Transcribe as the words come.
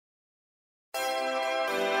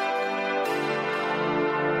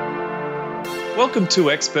Welcome to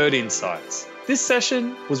Expert Insights. This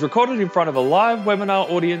session was recorded in front of a live webinar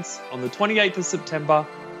audience on the 28th of September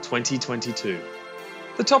 2022.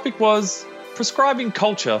 The topic was Prescribing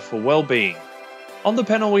Culture for Wellbeing. On the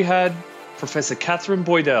panel we had Professor Catherine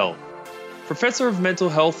Boydell, Professor of Mental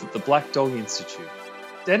Health at the Black Dog Institute,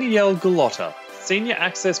 Danielle Gulotta, Senior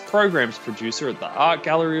Access Programs Producer at the Art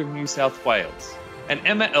Gallery of New South Wales, and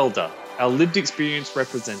Emma Elder, our lived experience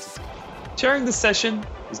representative. Chairing the session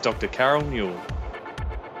is Dr. Carol Newell.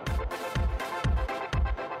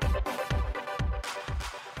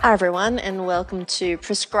 Hi everyone, and welcome to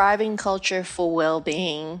Prescribing Culture for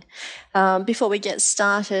Wellbeing. Before we get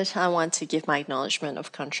started, I want to give my acknowledgement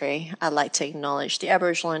of country. I'd like to acknowledge the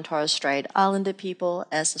Aboriginal and Torres Strait Islander people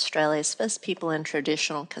as Australia's first people and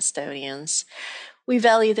traditional custodians. We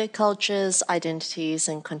value their cultures, identities,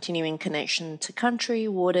 and continuing connection to country,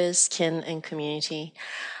 waters, kin, and community.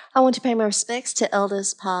 I want to pay my respects to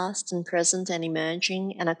elders past and present and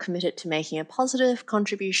emerging, and are committed to making a positive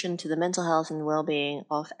contribution to the mental health and well-being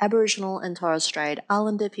of Aboriginal and Torres Strait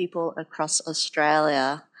Islander people across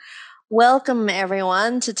Australia. Welcome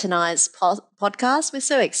everyone to tonight's podcast. We're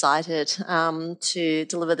so excited to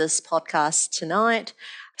deliver this podcast tonight.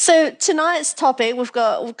 So tonight's topic, we've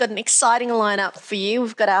got an exciting lineup for you.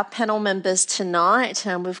 We've got our panel members tonight,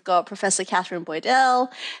 and we've got Professor Catherine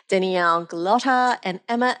Boydell, Danielle Gulotta, and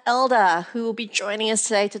Emma Elder, who will be joining us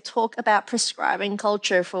today to talk about prescribing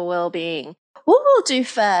culture for wellbeing. What we'll do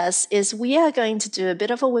first is we are going to do a bit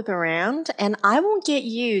of a whip around, and I will get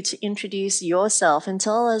you to introduce yourself and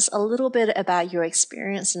tell us a little bit about your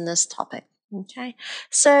experience in this topic. Okay,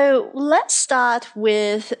 so let's start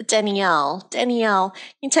with Danielle. Danielle,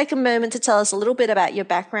 you take a moment to tell us a little bit about your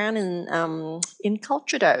background in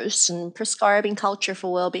culture dose and prescribing culture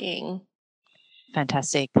for wellbeing.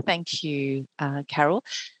 Fantastic. Thank you, Carol.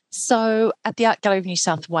 So at the Art Gallery of New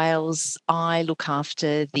South Wales, I look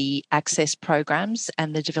after the access programs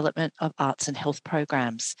and the development of arts and health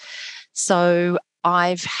programs. So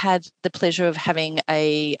I've had the pleasure of having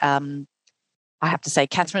I have to say,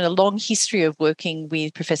 Catherine, a long history of working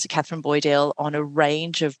with Professor Catherine Boydell on a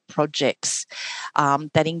range of projects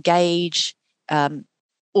that engage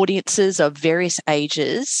audiences of various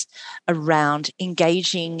ages around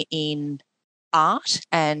engaging in art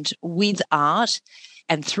and with art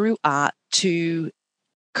and through art to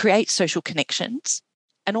create social connections,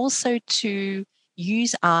 and also to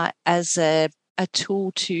use art as a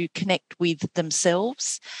tool to connect with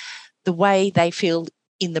themselves, the way they feel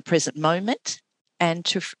in the present moment, and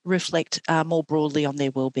to reflect more broadly on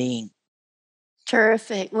their well-being.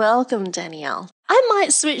 Terrific. Welcome, Danielle. I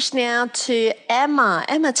might switch now to Emma.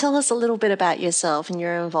 Emma, tell us a little bit about yourself and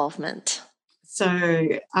your involvement. So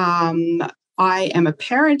I am a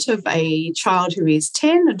parent of a child who is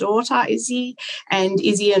 10, a daughter, Izzy, and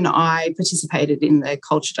Izzy and I participated in the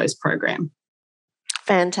Culture Dose program.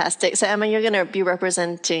 Fantastic. So, Emma, you're going to be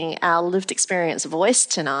representing our lived experience voice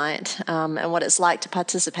tonight and what it's like to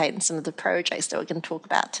participate in some of the projects that we're going to talk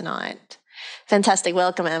about tonight. Fantastic.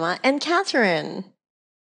 Welcome, Emma. And Catherine.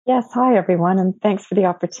 Yes. Hi, everyone. And thanks for the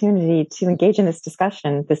opportunity to engage in this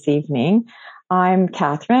discussion this evening. I'm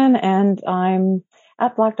Catherine, and I'm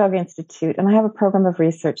at Black Dog Institute, and I have a program of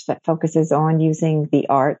research that focuses on using the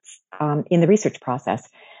arts in the research process.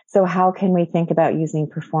 So how can we think about using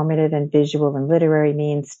performative and visual and literary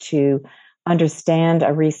means to understand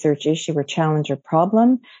a research issue or challenge or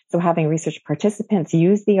problem? So having research participants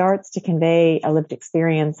use the arts to convey a lived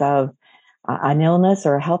experience of an illness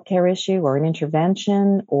or a healthcare issue or an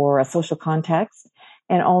intervention or a social context,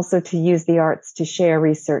 and also to use the arts to share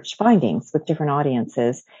research findings with different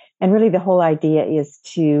audiences. And really the whole idea is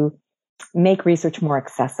to make research more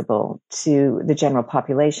accessible to the general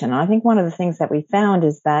population. And I think one of the things that we found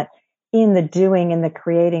is that in the doing, in the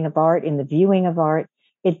creating of art, in the viewing of art,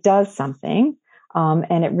 it does something,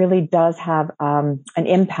 and it really does have an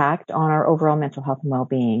impact on our overall mental health and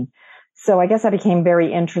well-being. So I guess I became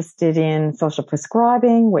very interested in social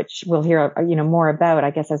prescribing, which we'll hear more about,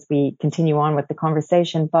 I guess, as we continue on with the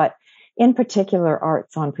conversation, but in particular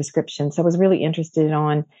arts on prescription. So I was really interested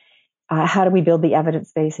on how do we build the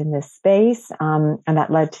evidence base in this space? And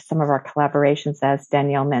that led to some of our collaborations, as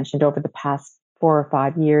Danielle mentioned, over the past 4 or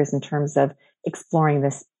 5 years in terms of exploring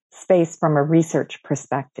this space from a research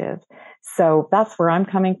perspective. So that's where I'm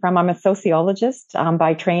coming from. I'm a sociologist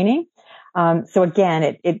by training. So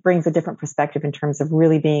again, it brings a different perspective in terms of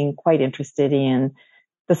really being quite interested in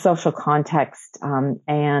the social context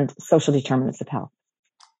and social determinants of health.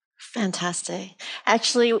 Fantastic.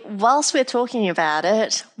 Actually, whilst we're talking about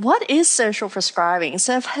it, what is social prescribing?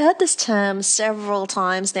 So I've heard this term several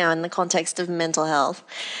times now in the context of mental health.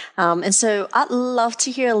 And so I'd love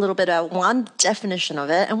to hear a little bit about one definition of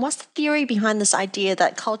it and what's the theory behind this idea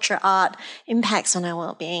that culture art impacts on our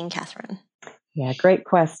well-being, Catherine? Yeah, great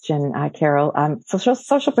question, Carol.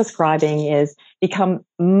 Social prescribing is become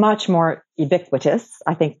much more ubiquitous,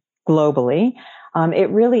 I think, globally. It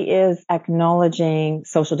really is acknowledging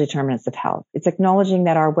social determinants of health. It's acknowledging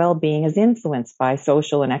that our well-being is influenced by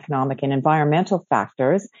social and economic and environmental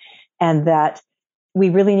factors, and that we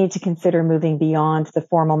really need to consider moving beyond the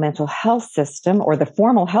formal mental health system, or the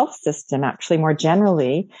formal health system, actually, more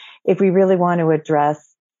generally, if we really want to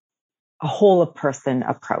address a whole of person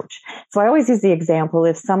approach. So I always use the example,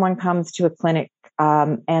 if someone comes to a clinic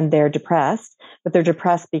and they're depressed, but they're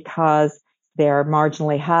depressed because they're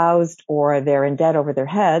marginally housed or they're in debt over their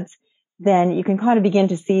heads, then you can kind of begin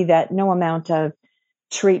to see that no amount of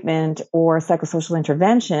treatment or psychosocial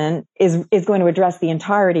intervention is going to address the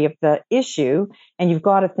entirety of the issue. And you've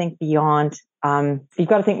got to think beyond, you've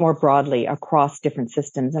got to think more broadly across different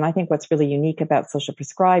systems. And I think what's really unique about social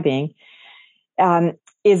prescribing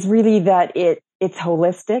is really that it's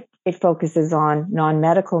holistic. It focuses on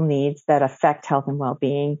non-medical needs that affect health and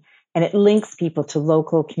well-being, and it links people to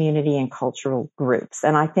local, community, and cultural groups.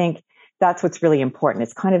 And I think that's what's really important.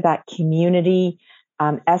 It's kind of that community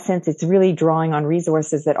essence. It's really drawing on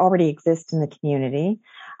resources that already exist in the community.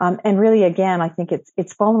 And really, again, I think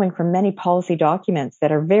it's following from many policy documents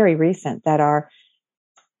that are very recent that are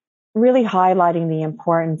really highlighting the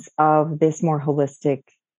importance of this more holistic,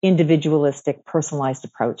 individualistic, personalized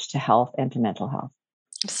approach to health and to mental health.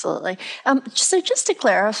 Absolutely. So just to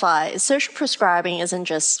clarify, social prescribing isn't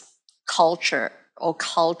just culture or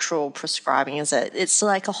cultural prescribing, is it? It's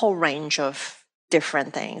like a whole range of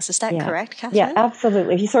different things. Is that correct, Catherine? Yeah,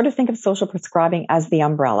 absolutely. If you sort of think of social prescribing as the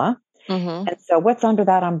umbrella, and so what's under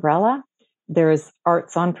that umbrella? There's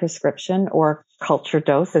arts on prescription, or culture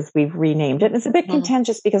dose, as we've renamed it. And it's a bit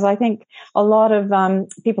contentious because I think a lot of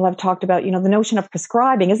people have talked about, the notion of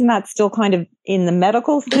prescribing. Isn't that still kind of in the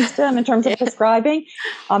medical system in terms of prescribing?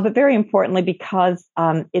 But very importantly, because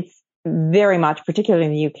it's very much, particularly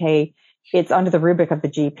in the UK, it's under the rubric of the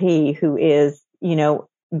GP, who is,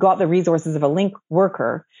 got the resources of a link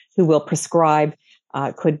worker who will prescribe,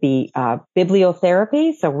 could be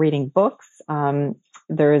bibliotherapy, so reading books.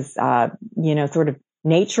 There's, sort of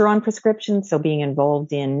nature on prescription, so being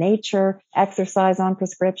involved in nature, exercise on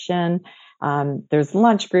prescription. There's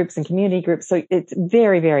lunch groups and community groups. So it's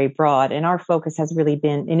very, very broad. And our focus has really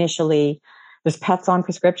been initially, there's pets on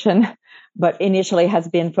prescription, but initially has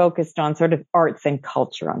been focused on sort of arts and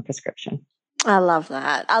culture on prescription. I love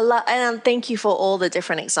that. And thank you for all the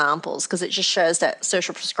different examples, because it just shows that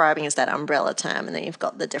social prescribing is that umbrella term, and then you've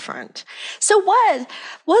got the different. So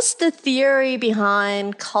what's the theory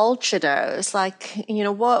behind culture dose? Like,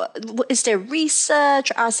 what is there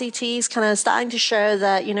research, RCTs kind of starting to show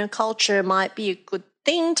that, culture might be a good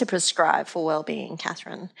thing to prescribe for well-being,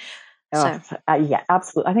 Catherine? Yeah,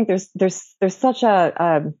 absolutely. I think there's such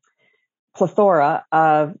a plethora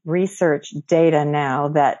of research data now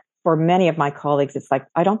that for many of my colleagues, it's like,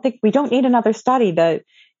 we don't need another study. The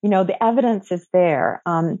evidence is there.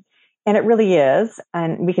 And it really is.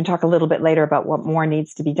 And we can talk a little bit later about what more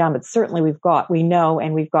needs to be done. But certainly we know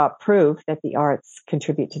and we've got proof that the arts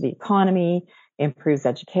contribute to the economy, improves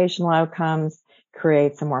educational outcomes,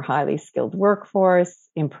 creates a more highly skilled workforce,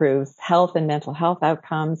 improves health and mental health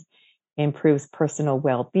outcomes, improves personal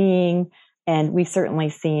well-being. And we've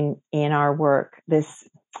certainly seen in our work this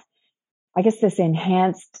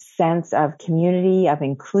enhanced sense of community, of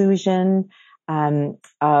inclusion,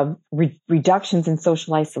 of reductions in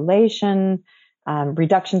social isolation,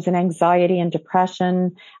 reductions in anxiety and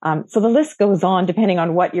depression. So the list goes on depending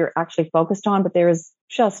on what you're actually focused on, but there is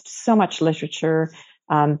just so much literature,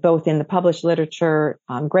 both in the published literature,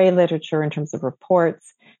 gray literature in terms of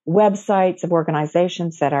reports, websites of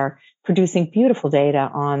organizations that are producing beautiful data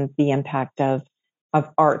on the impact of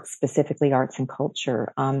arts, specifically arts and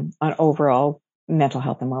culture, on overall mental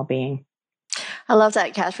health and well-being. I love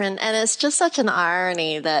that, Catherine. And it's just such an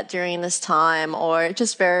irony that during this time, or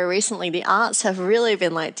just very recently, the arts have really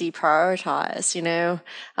been like deprioritized,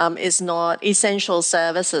 is not essential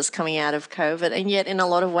services coming out of COVID. And yet in a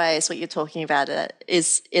lot of ways, what you're talking about it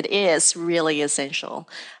is really essential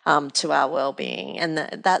to our well-being. And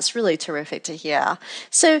that's really terrific to hear.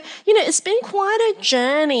 So, it's been quite a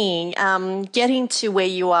journey getting to where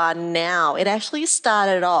you are now. It actually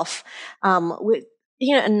started off with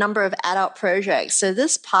a number of adult projects. So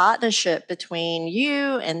this partnership between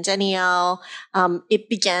you and Danielle, it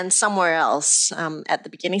began somewhere else at the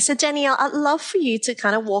beginning. So Danielle, I'd love for you to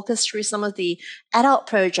kind of walk us through some of the adult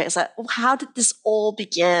projects. Like, how did this all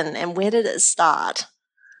begin and where did it start?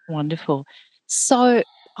 Wonderful. So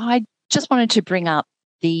I just wanted to bring up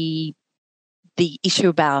the issue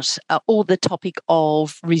about or the topic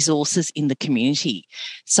of resources in the community.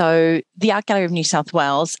 So the Art Gallery of New South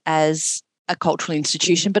Wales, as a cultural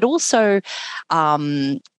institution, but also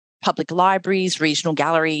public libraries, regional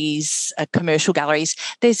galleries, commercial galleries,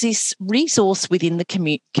 there's this resource within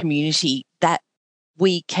the community that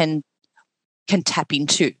we can tap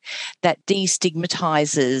into that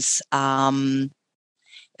destigmatizes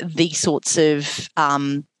these sorts of,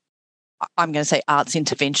 I'm going to say, arts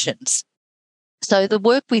interventions. So the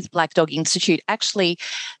work with Black Dog Institute, actually,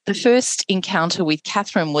 the first encounter with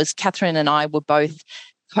Catherine was Catherine and I were both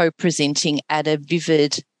co-presenting at a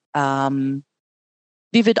Vivid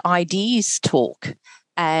Ideas talk.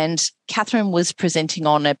 And Catherine was presenting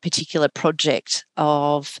on a particular project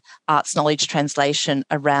of arts knowledge translation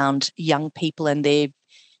around young people and their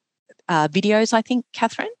videos, I think,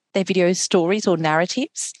 Catherine, their video stories or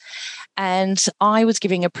narratives. And I was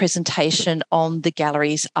giving a presentation on the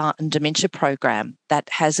gallery's Art and Dementia program that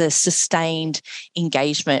has a sustained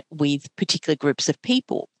engagement with particular groups of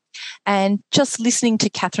people. And just listening to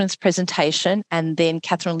Catherine's presentation and then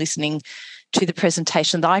Catherine listening to the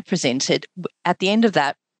presentation that I presented, at the end of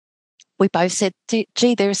that, we both said,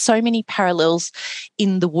 gee, there are so many parallels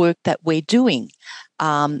in the work that we're doing,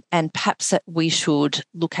 and perhaps that we should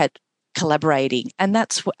look at collaborating. And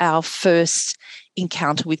that's our first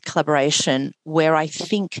encounter with collaboration, where I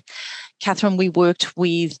think, Catherine, we worked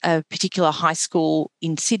with a particular high school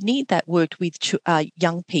in Sydney that worked with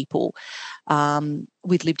young people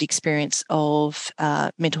with lived experience of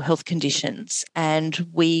mental health conditions. And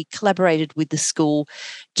we collaborated with the school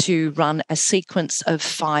to run a sequence of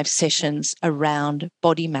 5 sessions around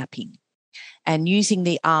body mapping and using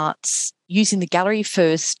the arts, using the gallery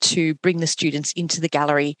first to bring the students into the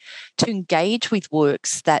gallery to engage with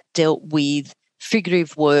works that dealt with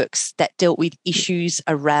figurative works that dealt with issues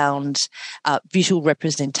around visual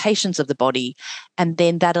representations of the body. And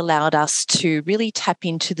then that allowed us to really tap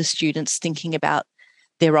into the students thinking about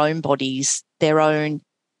their own bodies, their own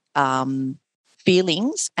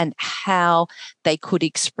feelings, and how they could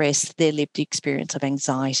express their lived experience of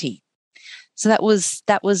anxiety. So that was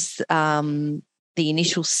the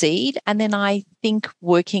initial seed. And then I think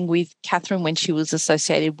working with Catherine when she was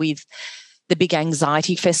associated with the Big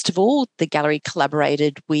Anxiety Festival, the gallery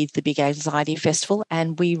collaborated with the Big Anxiety Festival,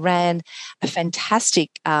 and we ran a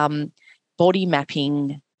fantastic body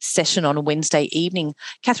mapping session on a Wednesday evening.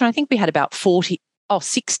 Catherine, I think we had about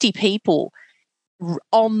 60 people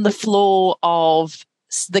on the floor of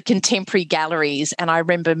the contemporary galleries. And I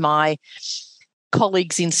remember my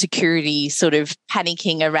colleagues in security sort of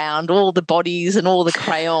panicking around all the bodies and all the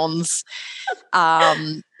crayons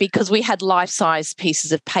because we had life-size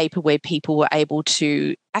pieces of paper where people were able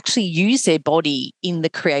to actually use their body in the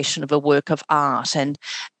creation of a work of art. And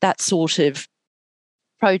that sort of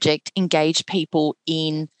project engaged people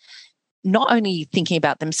in not only thinking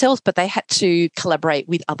about themselves, but they had to collaborate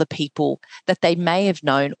with other people that they may have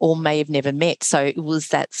known or may have never met. So it was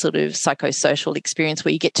that sort of psychosocial experience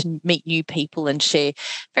where you get to meet new people and share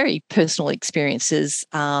very personal experiences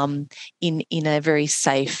in a very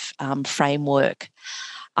safe framework.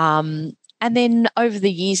 And then over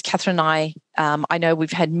the years, Catherine and I know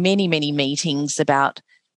we've had many, many meetings about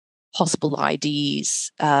possible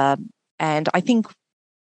ideas. And I think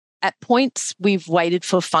at points we've waited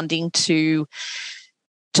for funding to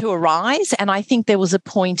arise. And I think there was a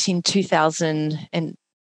point in 2000, and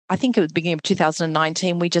I think it was the beginning of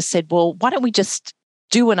 2019, we just said, well, why don't we just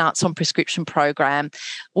do an Arts on Prescription program?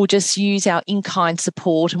 We'll just use our in-kind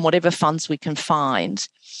support and whatever funds we can find.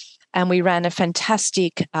 And we ran a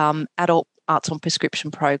fantastic adult Arts on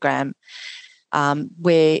Prescription program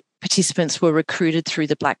where participants were recruited through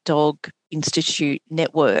the Black Dog Institute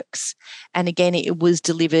networks. And again, it was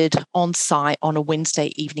delivered on site on a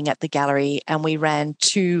Wednesday evening at the gallery, and we ran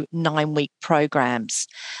 2 9-week programs.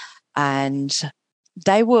 And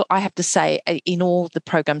they were, I have to say, in all the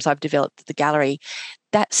programs I've developed at the gallery,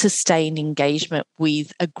 that sustained engagement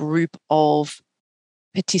with a group of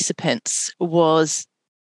participants was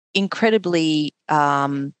incredibly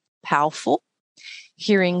powerful.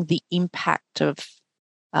 Hearing the impact of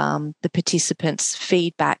the participants'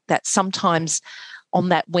 feedback, that sometimes on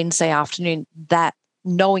that Wednesday afternoon, that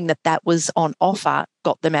knowing that was on offer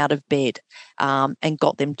got them out of bed and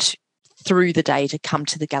got them through the day to come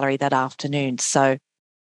to the gallery that afternoon. So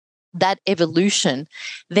that evolution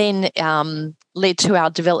then led to our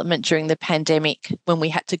development during the pandemic when we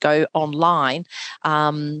had to go online,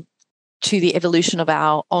 to the evolution of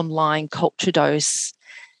our online Culture Dose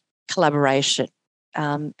collaboration.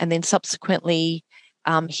 And then subsequently,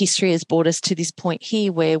 history has brought us to this point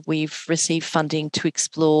here where we've received funding to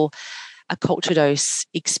explore a Culture Dose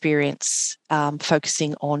experience,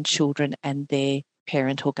 focusing on children and their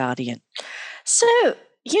parent or guardian. So,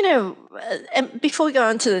 and before we go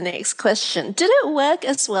on to the next question, did it work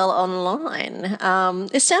as well online?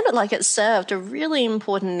 It sounded like it served a really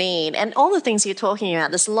important need. And all the things you're talking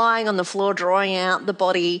about, this lying on the floor, drawing out the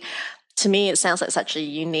body, to me, it sounds like such a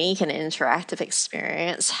unique and interactive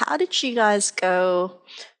experience. How did you guys go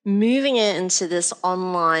moving it into this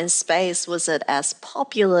online space? Was it as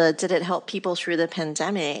popular? Did it help people through the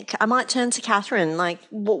pandemic? I might turn to Catherine. Like,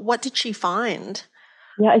 what did she find?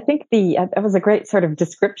 Yeah, I think that was a great sort of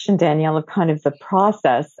description, Danielle, of kind of the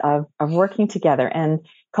process of working together. And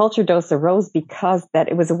Culture Dose arose because that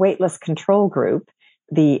it was a waitlist control group,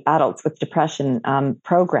 the Adults with Depression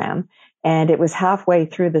program. And it was halfway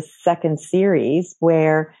through the second series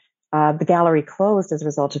where the gallery closed as a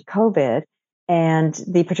result of COVID. And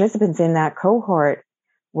the participants in that cohort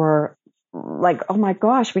were like, oh my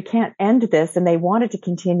gosh, we can't end this. And they wanted to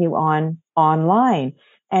continue on online.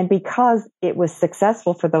 And because it was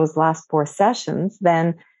successful for those last 4 sessions,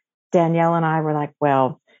 then Danielle and I were like,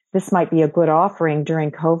 well, this might be a good offering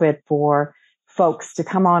during COVID for folks to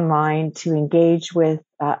come online to engage with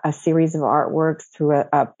a series of artworks through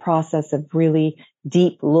a process of really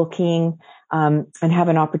deep looking, and have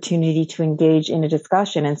an opportunity to engage in a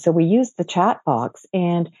discussion. And so we used the chat box,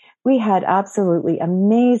 and we had absolutely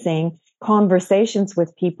amazing conversations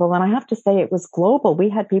with people. And I have to say, it was global. We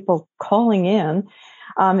had people calling in.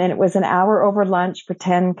 And it was an hour over lunch for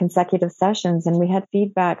 10 consecutive sessions. And we had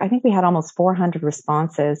feedback. I think we had almost 400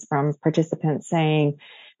 responses from participants saying,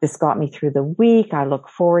 this got me through the week. I look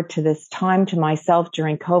forward to this time to myself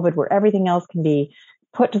during COVID where everything else can be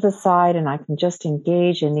put to the side and I can just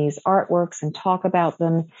engage in these artworks and talk about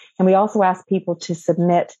them. And we also asked people to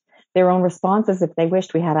submit their own responses if they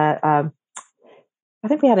wished. We had I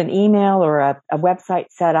think we had an email or a website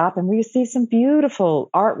set up, and we received some beautiful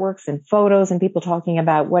artworks and photos and people talking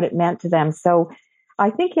about what it meant to them. So I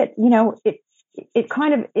think it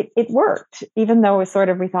worked, even though we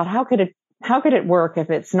thought, how could it work if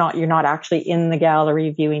you're not actually in the gallery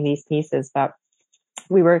viewing these pieces? But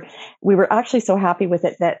we were actually so happy with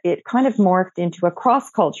it that it kind of morphed into a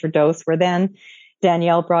cross-culture dose where then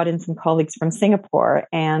Danielle brought in some colleagues from Singapore,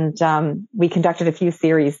 and we conducted a few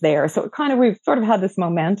series there. So we've sort of had this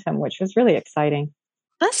momentum, which was really exciting.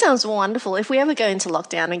 That sounds wonderful. If we ever go into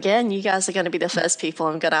lockdown again, you guys are going to be the first people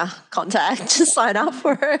I'm going to contact to sign up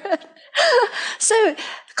for it. So,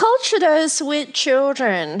 Culture Dose with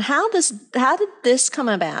children. How did this come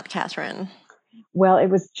about, Catherine? Well,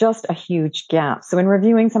 it was just a huge gap. So in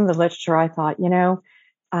reviewing some of the literature, I thought,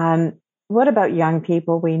 what about young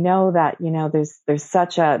people? We know that,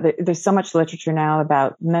 there's so much literature now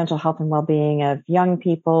about mental health and well-being of young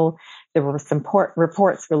people. There were some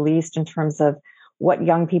reports released in terms of what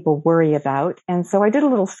young people worry about. And so I did a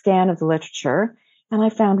little scan of the literature, and I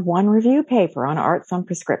found one review paper on arts on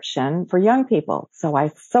prescription for young people. So I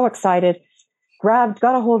was so excited,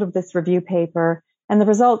 got a hold of this review paper, and the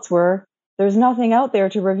results were, there's nothing out there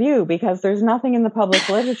to review because there's nothing in the public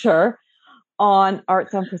literature on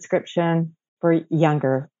arts on prescription for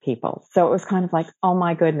younger people. So it was kind of like, oh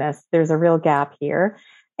my goodness, there's a real gap here.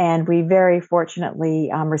 And we very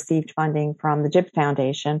fortunately received funding from the Jib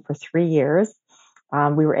Foundation for 3 years.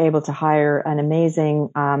 We were able to hire an amazing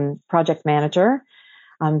project manager,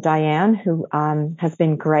 Diane, who has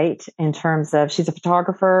been great in terms of, she's a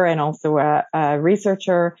photographer and also a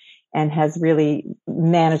researcher and has really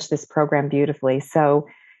managed this program beautifully. So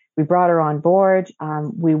we brought her on board.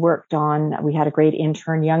 We had a great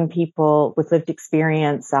intern, young people with lived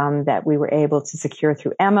experience that we were able to secure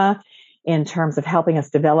through Emma in terms of helping us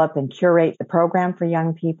develop and curate the program for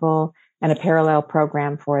young people and a parallel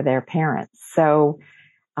program for their parents. So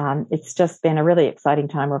it's just been a really exciting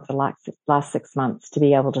time over the last 6 months to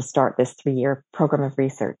be able to start this 3-year program of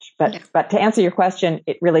research. But to answer your question,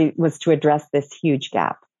 it really was to address this huge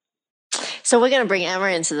gap. So we're going to bring Emma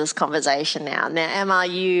into this conversation now. Now, Emma,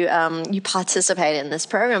 you participated in this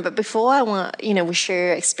program, but before we share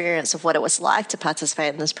your experience of what it was like to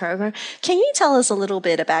participate in this program, can you tell us a little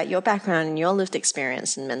bit about your background and your lived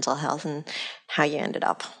experience in mental health and how you ended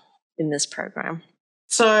up in this program?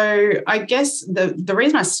 So I guess the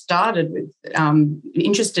reason I started with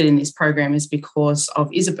interested in this program is because of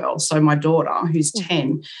Isabel, so my daughter, who's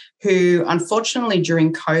 10, who unfortunately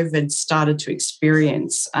during COVID started to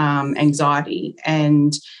experience anxiety,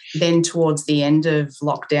 and then towards the end of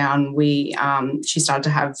lockdown, she started to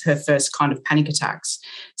have her first kind of panic attacks.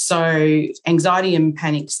 So anxiety and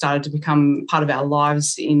panic started to become part of our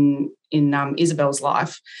lives in Isabel's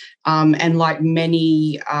life. And like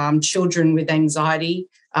many children with anxiety,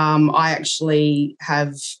 I actually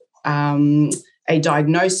have a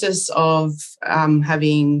diagnosis of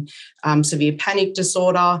having severe panic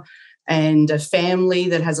disorder, and a family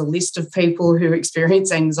that has a list of people who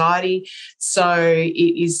experience anxiety. So it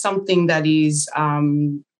is something that is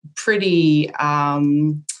pretty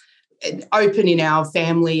open in our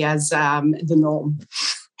family as the norm.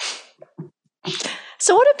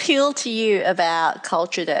 So what appealed to you about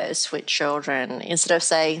Culture Dose with children instead of,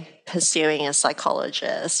 say, pursuing a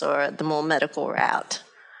psychologist or the more medical route?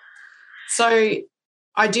 So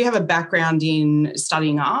I do have a background in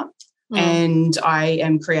studying art, and I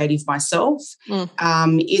am creative myself.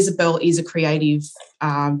 Isabel is a creative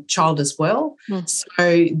child as well.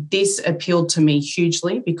 So this appealed to me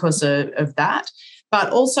hugely because of that, but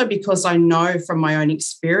also because I know from my own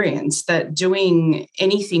experience that doing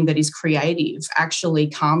anything that is creative actually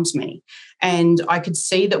calms me. And I could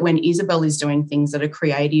see that when Isabel is doing things that are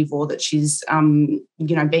creative, or that she's,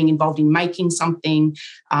 being involved in making something,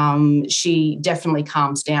 she definitely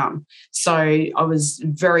calms down. So I was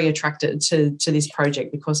very attracted to this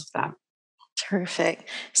project because of that. Terrific.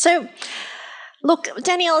 So, look,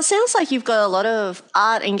 Danielle, it sounds like you've got a lot of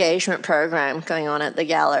art engagement program going on at the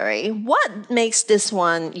gallery. What makes this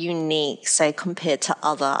one unique, say, compared to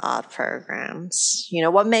other art programs?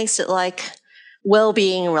 What makes it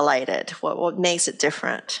well-being related? What makes it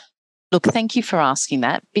different? Look, thank you for asking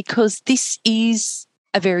that, because this is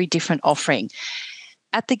a very different offering.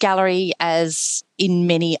 At the gallery, as in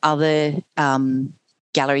many other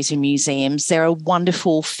galleries and museums, there are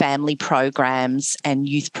wonderful family programs and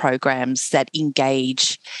youth programs that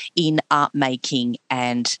engage in art making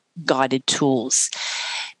and guided tours.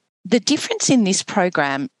 The difference in this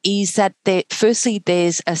program is that firstly,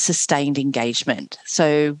 there's a sustained engagement.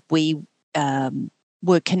 So we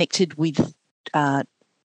were connected with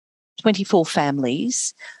 24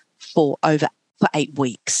 families for 8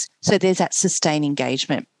 weeks. So there's that sustained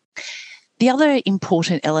engagement. The other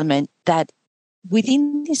important element that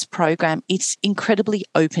within this program, it's incredibly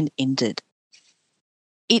open-ended.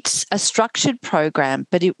 It's a structured program,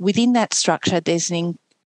 but within that structure, there's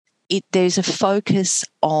a focus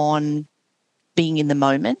on being in the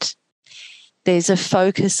moment. There's a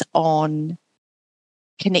focus on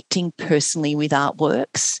connecting personally with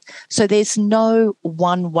artworks. So there's no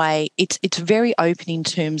one way. It's very open in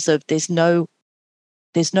terms of there's no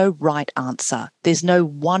right answer. There's no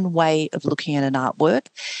one way of looking at an artwork.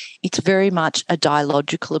 It's very much a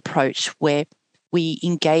dialogical approach where we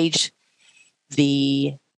engage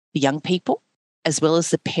the young people as well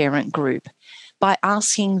as the parent group by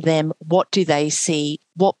asking them, what do they see?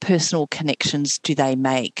 What personal connections do they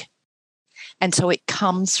make? And so it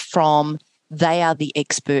comes from they are the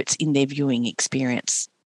experts in their viewing experience.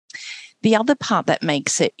 The other part that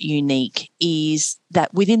makes it unique is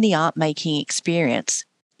that within the art making experience,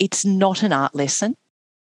 it's not an art lesson.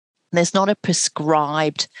 There's not a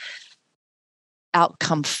prescribed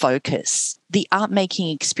outcome focus. The art making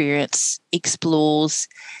experience explores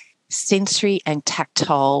sensory and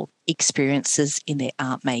tactile experiences in their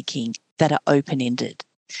art making that are open-ended.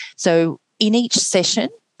 So in each session,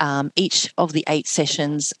 each of the 8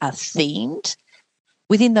 sessions are themed.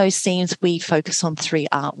 Within those themes, we focus on 3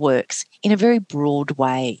 artworks in a very broad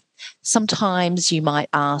way. Sometimes you might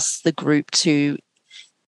ask the group to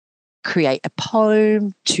create a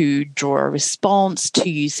poem, to draw a response, to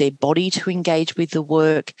use their body to engage with the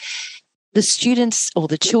work. The students or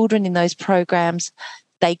the children in those programs,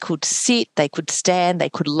 they could sit, they could stand, they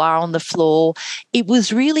could lie on the floor. It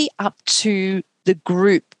was really up to the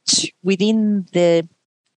group within the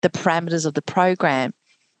parameters of the program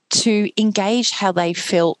to engage how they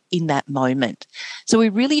felt in that moment. So we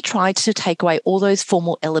really tried to take away all those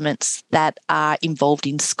formal elements that are involved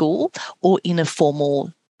in school or in a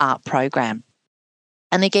formal art program.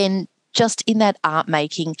 And again, just in that art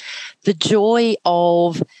making, the joy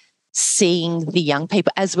of seeing the young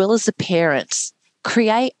people as well as the parents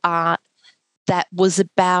create art that was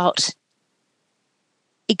about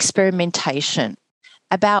experimentation,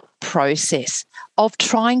 about process, of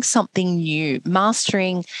trying something new,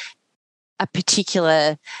 mastering a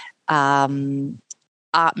particular art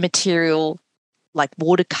material like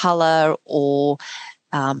watercolor or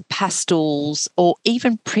pastels, or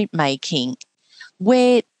even printmaking,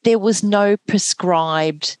 where there was no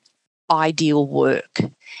prescribed ideal work.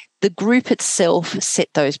 The group itself set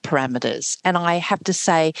those parameters. And I have to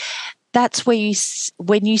say, that's where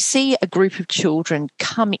when you see a group of children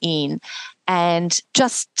come in and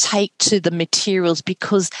just take to the materials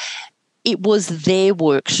because it was their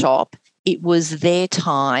workshop, it was their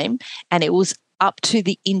time, and it was up to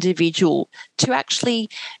the individual to actually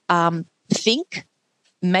think,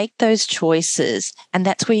 make those choices, and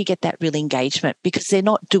that's where you get that real engagement, because they're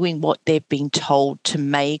not doing what they've been told to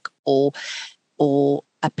make or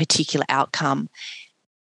a particular outcome.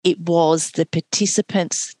 It was the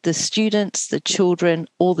participants, the students, the children,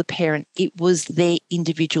 or the parent. It was their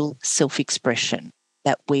individual self-expression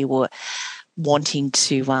that we were wanting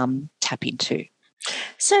to tap into.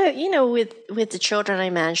 So, with the children, I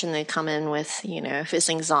imagine they come in with, if it's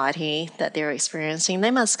anxiety that they're experiencing,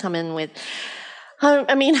 they must come in with,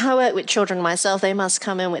 I work with children myself, they must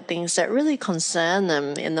come in with things that really concern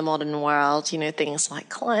them in the modern world, things like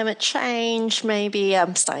climate change, maybe.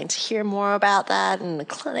 I'm starting to hear more about that in the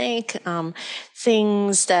clinic,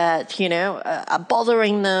 things that, are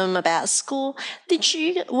bothering them about school.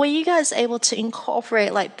 Were you guys able to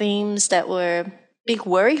incorporate like themes that were big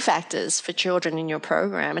worry factors for children in your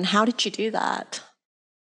program, and how did you do that?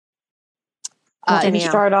 Can you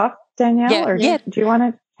start off, Danielle? Yeah. Do you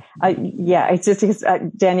want to? It's just because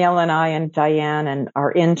Danielle and I and Diane and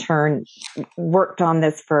our intern worked on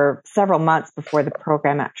this for several months before the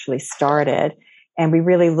program actually started. And we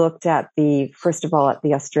really looked at first of all, at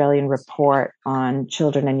the Australian report on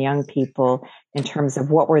children and young people in terms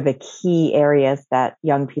of what were the key areas that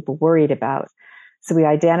young people worried about. So we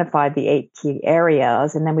identified the 8 key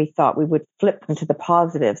areas, and then we thought we would flip them to the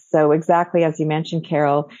positives. So exactly as you mentioned,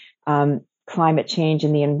 Carol, climate change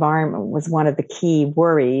and the environment was one of the key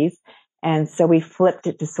worries. And so we flipped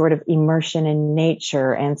it to sort of immersion in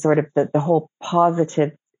nature and sort of the whole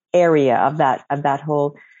positive area of that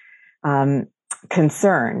whole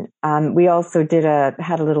concern. We also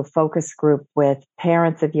had a little focus group with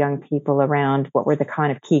parents of young people around what were the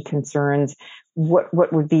kind of key concerns,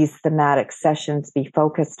 what would these thematic sessions be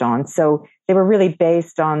focused on. So they were really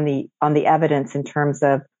based on the evidence in terms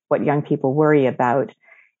of what young people worry about.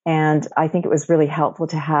 And I think it was really helpful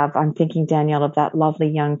to have, I'm thinking, Danielle, of that lovely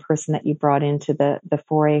young person that you brought into the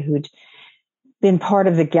foray who'd been part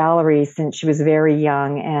of the gallery since she was very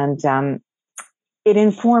young. And it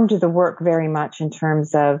informed the work very much in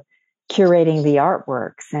terms of curating the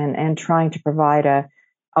artworks and trying to provide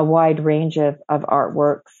a wide range of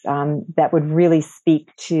artworks that would really speak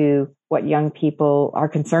to what young people are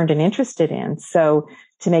concerned and interested in. So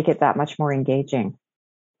to make it that much more engaging.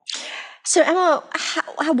 So Emma,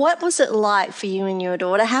 what was it like for you and your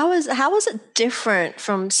daughter? How was it different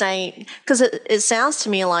from, say, because it sounds to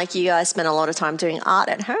me like you guys spent a lot of time doing art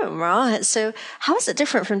at home, right? So how is it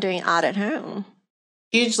different from doing art at home?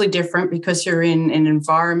 Hugely different, because you're in an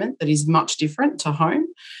environment that is much different to home.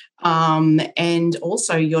 And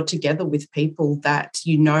also you're together with people that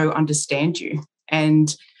understand you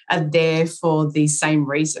and are there for the same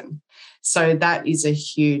reason. So that is a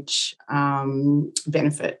huge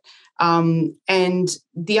benefit. And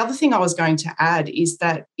the other thing I was going to add is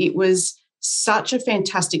that it was such a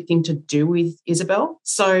fantastic thing to do with Isabel.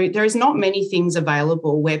 So there is not many things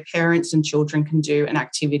available where parents and children can do an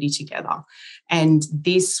activity together. And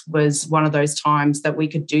this was one of those times that we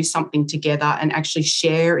could do something together and actually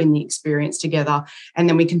share in the experience together. And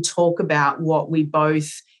then we can talk about what we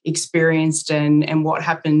both experienced and what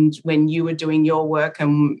happened when you were doing your work,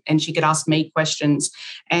 and she could ask me questions.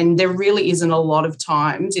 And there really isn't a lot of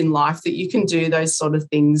times in life that you can do those sort of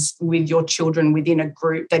things with your children within a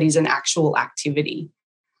group that is an actual activity.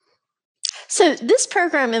 So this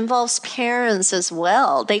program involves parents as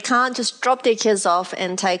well. They can't just drop their kids off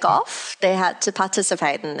and take off. They had to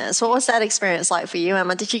participate in this. What was that experience like for you,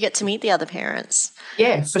 Emma? Did you get to meet the other parents?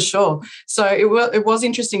 Yeah, for sure. So it was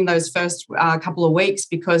interesting those first couple of weeks,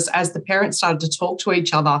 because as the parents started to talk to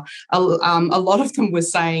each other, a lot of them were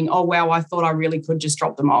saying, oh, wow, I thought I really could just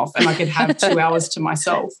drop them off and I could have 2 hours to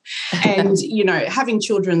myself. And, having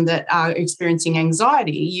children that are experiencing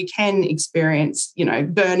anxiety, you can experience,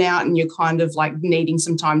 burnout, and you're kind of like needing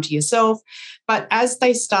some time to yourself. But as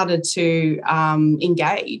they started to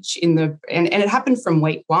engage and it happened from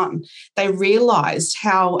week 1, they realised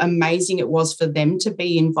how amazing it was for them to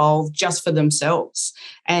be involved just for themselves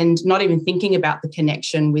and not even thinking about the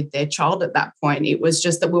connection with their child at that point. It was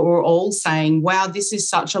just that we were all saying, wow, this is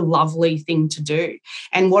such a lovely thing to do.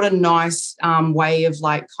 And what a nice way of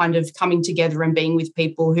like kind of coming together and being with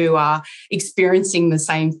people who are experiencing the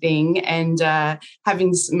same thing and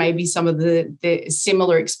having maybe some of the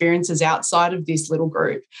similar experiences outside of this little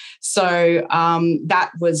group. So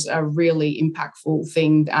that was a really impactful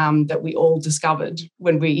thing that we all discovered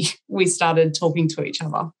when we started talking to each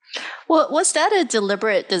other. Well, was that a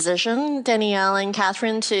deliberate decision, Danielle and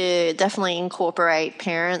Catherine, to definitely incorporate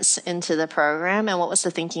parents into the program? And what was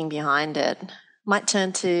the thinking behind it? Might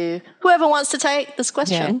turn to whoever wants to take this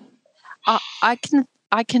question. Yeah.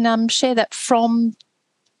 I can share that from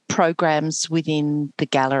programs within the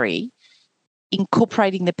gallery.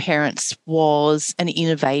 Incorporating the parents was an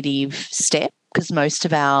innovative step because most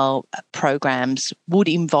of our programs would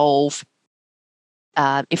involve,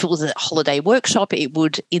 if it was a holiday workshop, it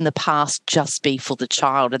would in the past just be for the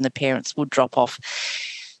child and the parents would drop off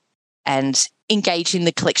and engage in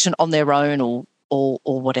the collection on their own or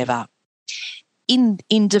whatever.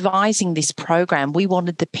 In devising this program, we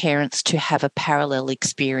wanted the parents to have a parallel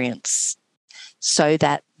experience so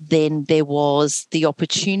that then there was the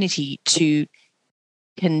opportunity to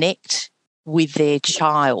connect with their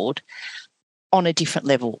child on a different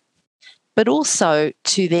level, but also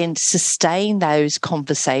to then sustain those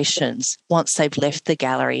conversations once they've left the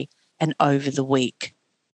gallery and over the week.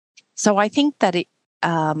 So I think that it,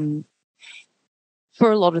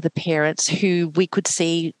 for a lot of the parents who we could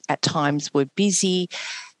see at times were busy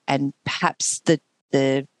and perhaps the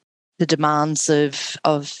demands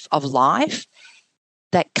of life,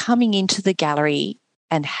 that coming into the gallery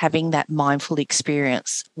and having that mindful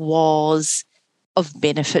experience was of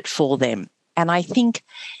benefit for them. And I think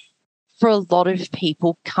for a lot of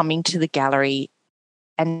people coming to the gallery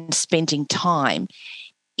and spending time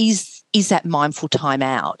is that mindful time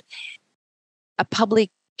out. A public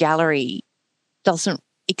gallery doesn't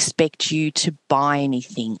expect you to buy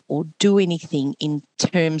anything or do anything in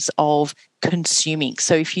terms of consuming.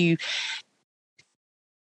 So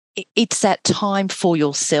it's that time for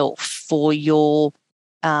yourself, for your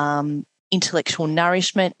intellectual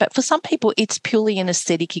nourishment. But for some people, it's purely an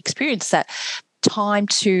aesthetic experience, that time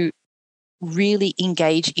to really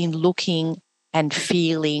engage in looking and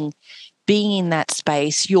feeling, being in that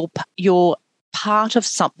space. You're part of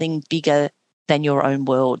something bigger than your own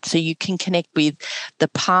world. So you can connect with the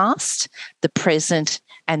past, the present,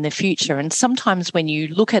 and the future. And sometimes when you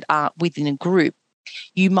look at art within a group,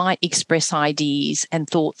 you might express ideas and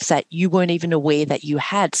thoughts that you weren't even aware that you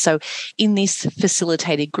had. So in this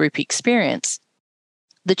facilitated group experience,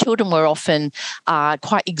 the children were often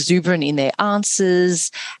quite exuberant in their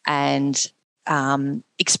answers and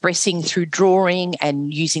expressing through drawing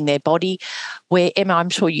and using their body, where, Emma, I'm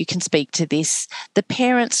sure you can speak to this, the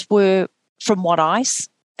parents were, from what I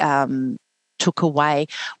took away,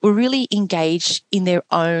 were really engaged in their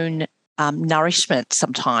own nourishment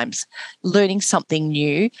sometimes, learning something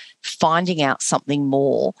new, finding out something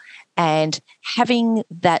more, and having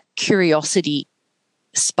that curiosity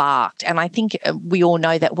sparked. And I think we all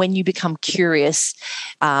know that when you become curious,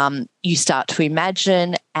 you start to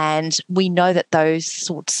imagine, and we know that those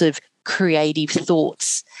sorts of creative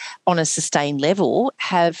thoughts on a sustained level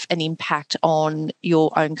have an impact on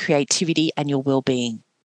your own creativity and your well-being.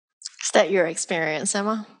 Is that your experience,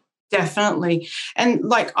 Emma? Definitely. And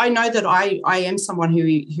like, I know that I am someone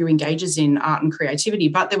who engages in art and creativity,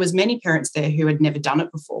 but there was many parents there who had never done it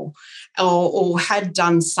before or had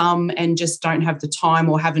done some and just don't have the time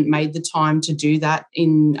or haven't made the time to do that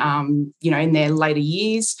in their later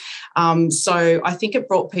years. So I think it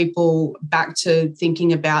brought people back to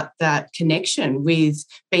thinking about that connection with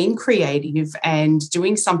being creative and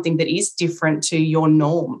doing something that is different to your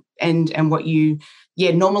norm and what you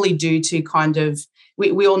normally do to kind of,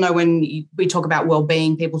 we all know when we talk about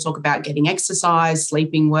well-being, people talk about getting exercise,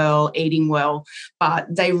 sleeping well, eating well, but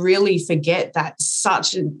they really forget that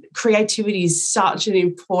creativity is such an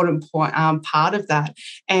important part of that.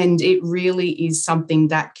 And it really is something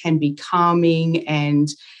that can be calming and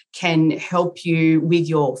can help you with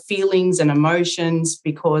your feelings and emotions,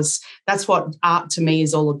 because that's what art to me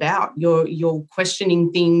is all about. You're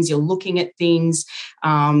questioning things, you're looking at things.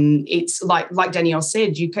 It's like Danielle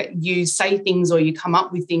said, you say things or you come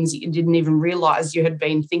up with things that you didn't even realize you had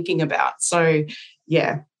been thinking about. So,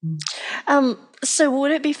 yeah. So would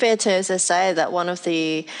it be fair to say that one of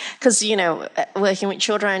the, because, working with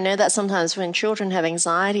children, I know that sometimes when children have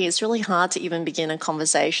anxiety, it's really hard to even begin a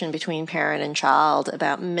conversation between parent and child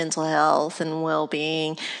about mental health and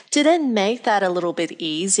well-being. Did it make that a little bit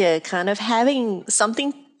easier, kind of having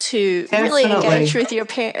something to Definitely. really engage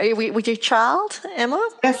with your child, Emma?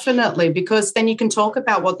 Definitely, because then you can talk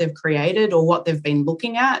about what they've created or what they've been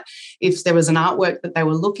looking at. If there was an artwork that they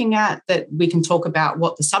were looking at, that we can talk about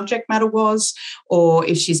what the subject matter was, or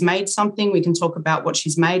if she's made something, we can talk about what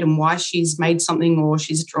she's made and why she's made something or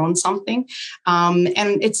she's drawn something. And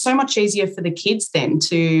it's so much easier for the kids then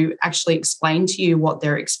to actually explain to you what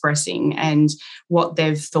they're expressing and what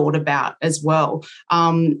they've thought about as well.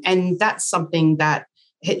 And that's something that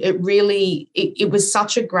it was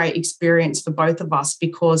such a great experience for both of us,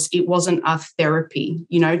 because it wasn't a therapy,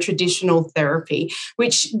 traditional therapy,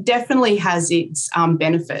 which definitely has its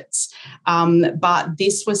benefits. But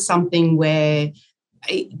this was something where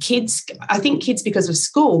kids, because of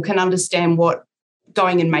school, can understand what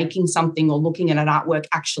going and making something or looking at an artwork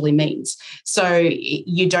actually means. So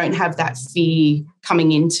you don't have that fear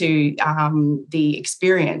coming into the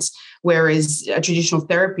experience, whereas a traditional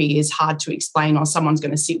therapy is hard to explain, or someone's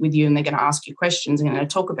going to sit with you and they're going to ask you questions and going to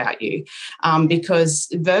talk about you, because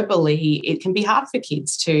verbally it can be hard for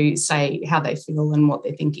kids to say how they feel and what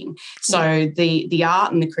they're thinking. So the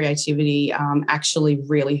art and the creativity actually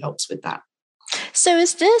really helps with that. So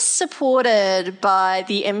is this supported by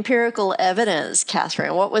the empirical evidence,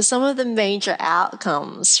 Catherine? What were some of the major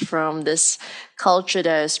outcomes from this Culture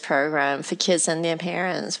Dose program for kids and their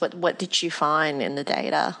parents? What did you find in the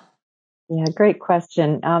data? Yeah, great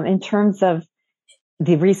question. In terms of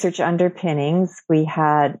the research underpinnings, we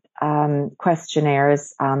had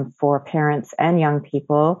questionnaires for parents and young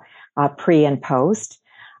people pre and post,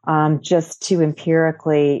 just to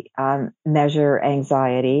empirically measure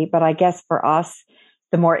anxiety. But I guess for us,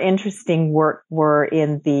 the more interesting work were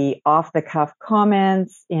in the off-the-cuff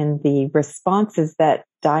comments, in the responses that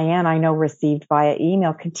Diane, I know, received via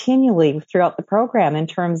email continually throughout the program, in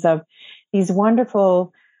terms of these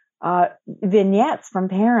wonderful vignettes from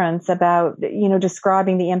parents about,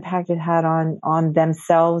 describing the impact it had on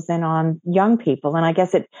themselves and on young people. And I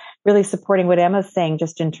guess it really supporting what Emma's saying,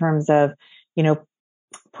 just in terms of,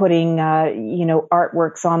 putting,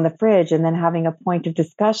 artworks on the fridge and then having a point of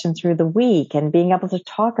discussion through the week and being able to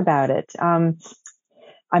talk about it.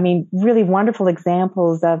 Really wonderful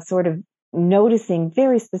examples of sort of noticing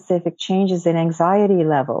very specific changes in anxiety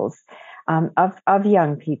levels of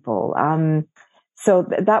young people. So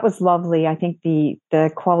that was lovely. I think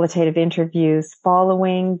the qualitative interviews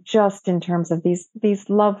following, just in terms of these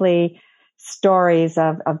lovely stories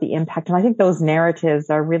of the impact. And I think those narratives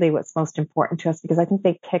are really what's most important to us, because I think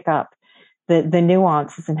they pick up the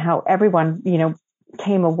nuances and how everyone,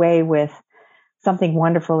 came away with something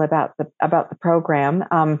wonderful about the program.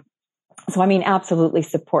 So absolutely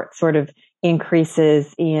support sort of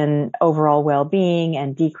increases in overall well-being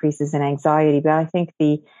and decreases in anxiety. But I think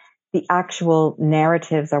the actual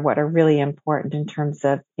narratives are what are really important in terms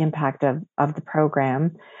of impact of the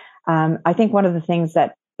program. I think one of the things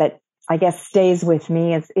that I guess stays with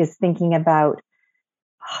me is thinking about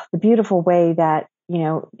the beautiful way that,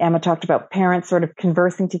 Emma talked about parents sort of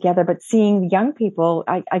conversing together, but seeing young people,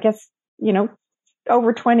 I guess,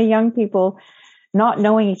 over 20 young people not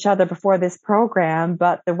knowing each other before this program,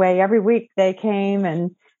 but the way every week they came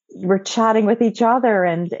and were chatting with each other.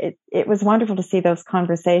 And it was wonderful to see those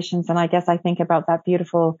conversations. And I guess I think about that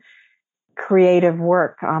beautiful creative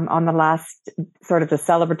work on the last sort of the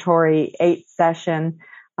celebratory 8th session,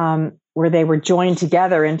 where they were joined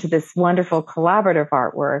together into this wonderful collaborative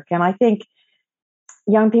artwork. And I think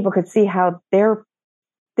young people could see how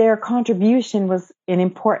their contribution was an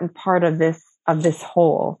important part of this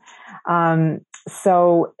whole.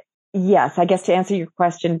 So yes, I guess to answer your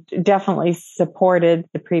question, definitely supported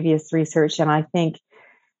the previous research. And I think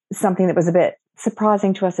something that was a bit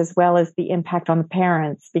surprising to us as well is the impact on the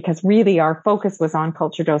parents, because really our focus was on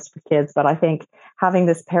Culture Dose for Kids. But I think having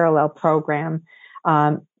this parallel program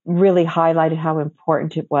really highlighted how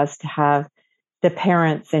important it was to have the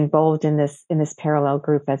parents involved in this parallel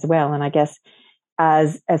group as well. And I guess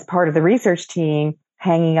as part of the research team,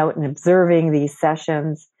 hanging out and observing these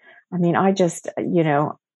sessions, I just,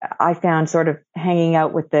 I found sort of hanging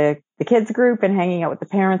out with the kids group and hanging out with the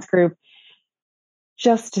parents group,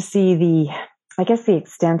 just to see the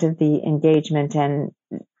extent of the engagement, and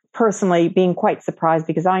personally being quite surprised,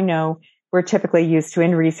 because I know we're typically used to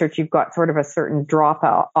in research, you've got sort of a certain drop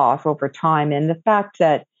off over time. And the fact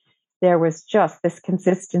that there was just this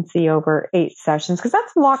consistency over 8 sessions, because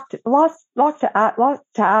that's lot to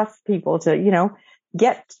ask people to,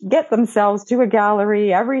 get themselves to a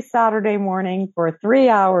gallery every Saturday morning for 3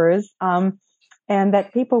 hours, and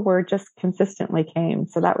that people were just consistently came.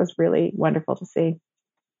 So that was really wonderful to see.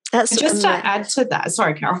 That's just to add to that.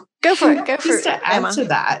 Sorry, Carol. Go for it. Just to add to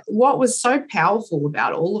that, what was so powerful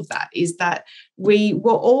about all of that is that we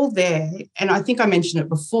were all there, and I think I mentioned it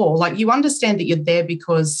before, like you understand that you're there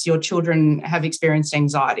because your children have experienced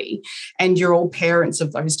anxiety and you're all parents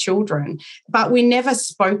of those children, but we never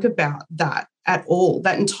spoke about that at all.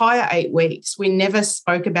 That entire 8 weeks, we never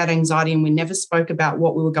spoke about anxiety and we never spoke about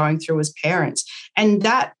what we were going through as parents. And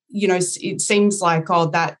that, it seems like,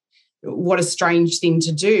 what a strange thing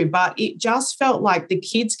to do. But it just felt like the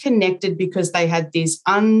kids connected because they had this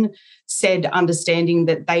unsaid understanding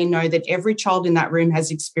that they know that every child in that room has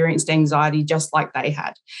experienced anxiety just like they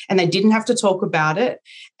had. And they didn't have to talk about it.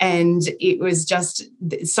 And it was just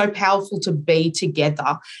so powerful to be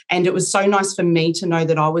together. And it was so nice for me to know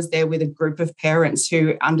that I was there with a group of parents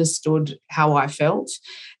who understood how I felt.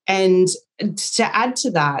 And to add to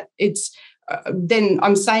that, it's then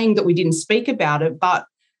I'm saying that we didn't speak about it, but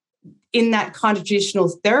in that kind of traditional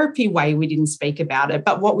therapy way, we didn't speak about it.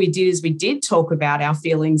 But what we did is we did talk about our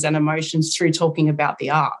feelings and emotions through talking about the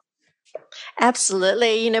art.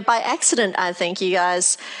 Absolutely. By accident, I think you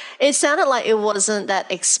guys, it sounded like it wasn't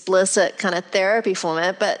that explicit kind of therapy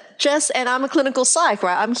format, but and I'm a clinical psych,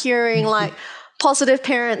 right? I'm hearing like positive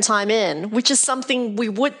parent time in, which is something we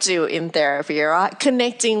would do in therapy, right?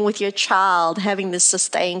 Connecting with your child, having this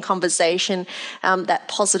sustained conversation, that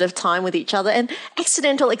positive time with each other, and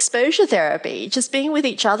accidental exposure therapy, just being with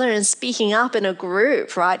each other and speaking up in a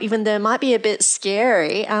group, right? Even though it might be a bit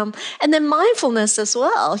scary. And then mindfulness as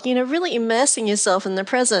well, really immersing yourself in the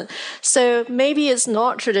present. So maybe it's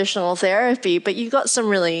not traditional therapy, but you've got some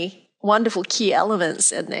really wonderful key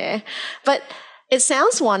elements in there. But it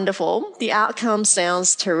sounds wonderful. The outcome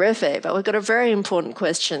sounds terrific, but we've got a very important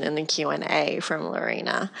question in the Q&A from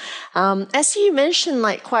Lorena. As you mentioned,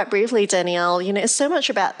 quite briefly, Danielle, it's so much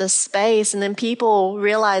about the space and then people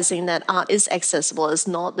realizing that art is accessible. It's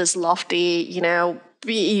not this lofty,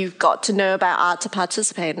 you've got to know about art to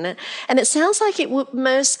participate in it. And it sounds like it would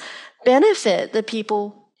most benefit the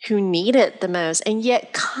people who need it the most and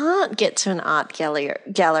yet can't get to an art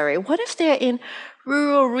gallery. What if they're in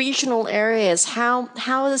rural, regional areas? How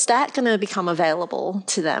is that going to become available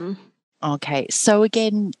to them? Okay, so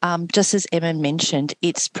again, just as Emma mentioned,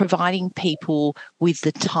 it's providing people with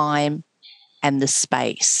the time and the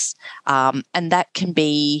space. And that can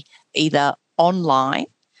be either online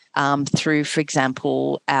through, for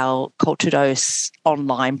example, our Culture Dose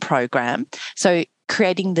online program. So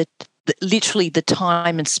creating literally the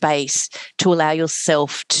time and space to allow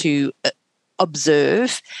yourself to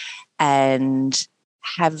observe and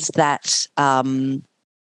have that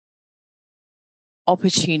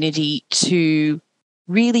opportunity to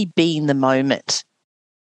really be in the moment.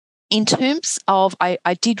 In terms of, I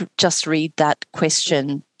did just read that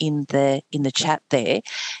question in the chat there,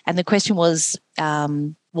 and the question was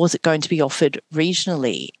it going to be offered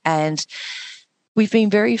regionally? And we've been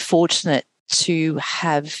very fortunate to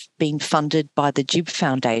have been funded by the Jib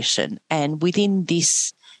Foundation, and within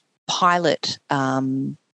this pilot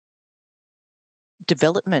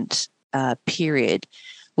development period,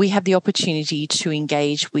 we have the opportunity to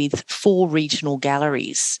engage with 4 regional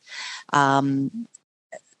galleries.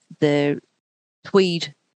 The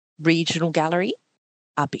Tweed Regional Gallery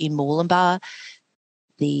up in Moolumbar,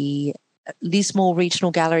 the Lismore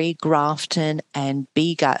Regional Gallery, Grafton and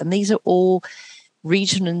Bega. And these are all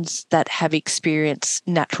regions that have experienced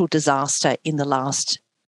natural disaster in the last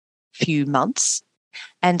few months.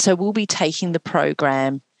 And so we'll be taking the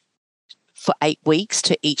program for 8 weeks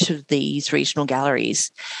to each of these regional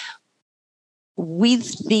galleries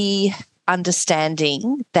with the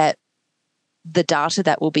understanding that the data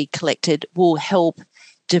that will be collected will help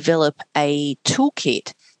develop a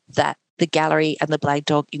toolkit that the gallery and the Black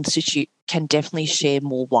Dog Institute can definitely share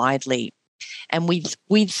more widely. And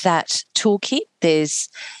with that toolkit, there's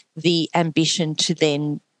the ambition to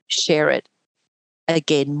then share it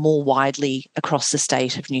again more widely across the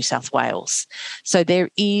state of New South Wales. So there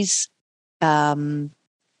is an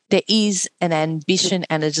ambition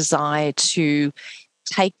and a desire to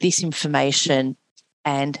take this information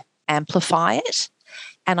and amplify it.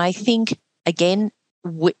 And I think, again,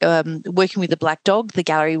 working with the Black Dog, the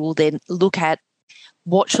gallery will then look at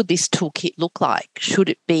what should this toolkit look like? Should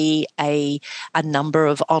it be a number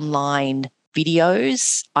of online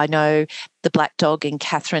videos? I know the Black Dog and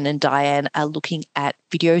Catherine and Diane are looking at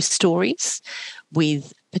video stories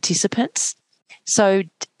with participants. So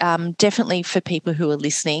definitely for people who are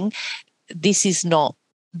listening, this is not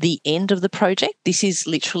the end of the project. This is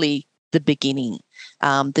literally the beginning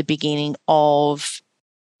of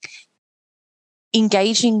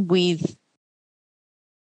engaging with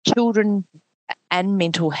children and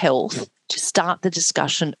mental health to start the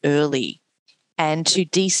discussion early and to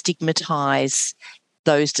destigmatize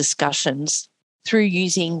those discussions through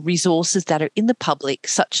using resources that are in the public,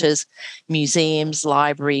 such as museums,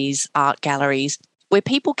 libraries, art galleries, where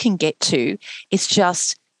people can get to. It's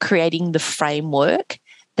just creating the framework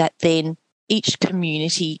that then each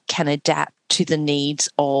community can adapt to the needs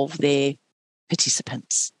of their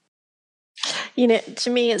participants. You know, to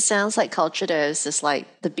me, it sounds like Culture Dose is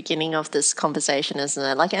like the beginning of this conversation, isn't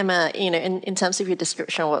it? Like, Emma, you know, in terms of your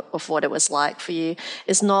description of what it was like for you,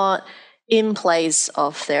 it's not in place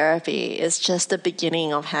of therapy. It's just the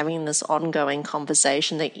beginning of having this ongoing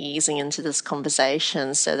conversation, the easing into this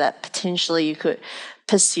conversation so that potentially you could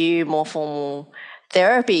pursue more formal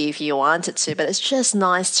therapy if you wanted to. But it's just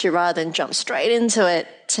nice to, rather than jump straight into it,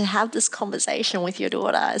 to have this conversation with your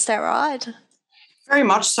daughter. Is that right? Very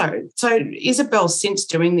much so. So Isabel, since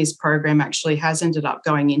doing this program, actually has ended up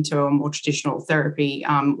going into a more traditional therapy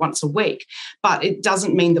once a week. But it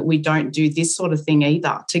doesn't mean that we don't do this sort of thing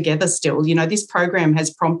either together still. You know, this program has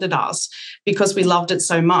prompted us, because we loved it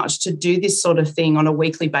so much, to do this sort of thing on a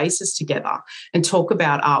weekly basis together and talk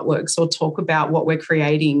about artworks or talk about what we're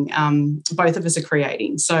creating, both of us are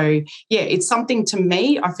creating. So, yeah, it's something, to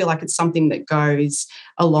me, I feel like it's something that goes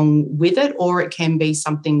along with it, or it can be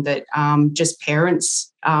something that just parents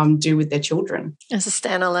do with their children. As a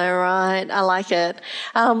standalone, right? I like it.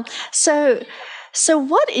 So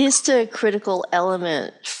what is the critical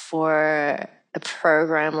element for a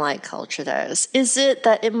program like Culture Dose? Is it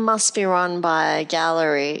that it must be run by a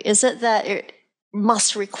gallery? Is it that it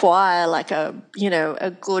must require like a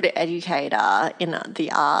good educator in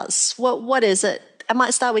the arts? What is it? I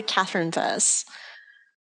might start with Catherine first.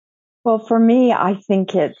 Well, for me, I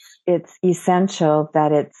think it's essential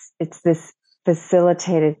that it's this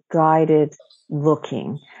facilitated, guided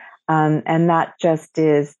looking. And that just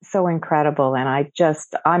is so incredible. And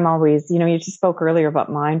I'm always, you just spoke earlier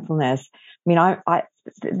about mindfulness. I mean,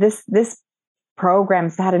 this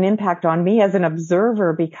program's had an impact on me as an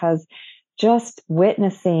observer, because just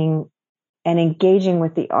witnessing and engaging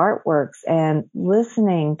with the artworks and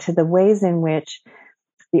listening to the ways in which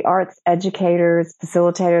the arts educators,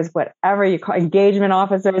 facilitators, whatever you call engagement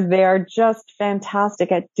officers, they are just fantastic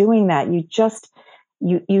at doing that.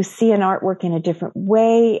 You see an artwork in a different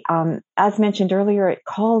way. As mentioned earlier, it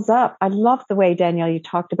calls up. I love the way, Danielle, you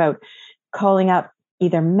talked about calling up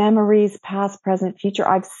either memories, past, present, future.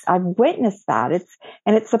 I've witnessed that.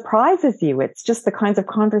 It surprises you. It's just the kinds of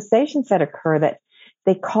conversations that occur that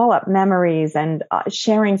they call up memories and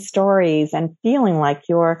sharing stories and feeling like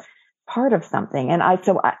you're part of something. And I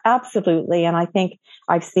absolutely, and I think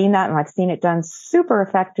I've seen that, and I've seen it done super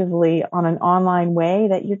effectively on an online way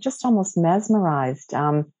that you're just almost mesmerized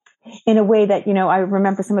in a way that, I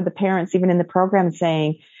remember some of the parents even in the program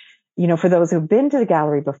saying, for those who've been to the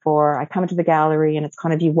gallery before, I come into the gallery and it's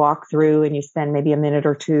kind of, you walk through and you spend maybe a minute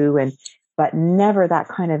or two, but never that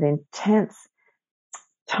kind of intense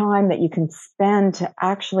time that you can spend to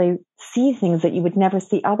actually see things that you would never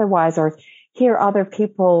see otherwise, or hear other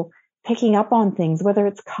people picking up on things, whether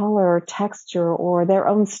it's color or texture or their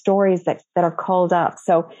own stories that are called up.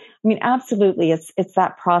 So, I mean, absolutely, it's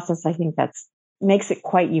that process, I think, that's makes it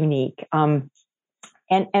quite unique. And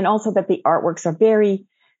also that the artworks are very,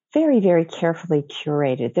 very, very carefully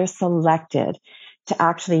curated. They're selected to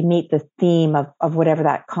actually meet the theme of whatever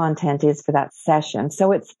that content is for that session.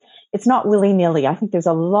 So it's not willy-nilly. I think there's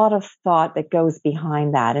a lot of thought that goes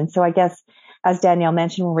behind that. And so I guess, as Danielle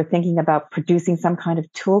mentioned, when we're thinking about producing some kind of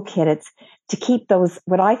toolkit, it's to keep those,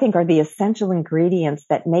 what I think are the essential ingredients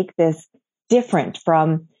that make this different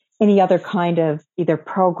from any other kind of either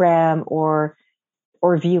program or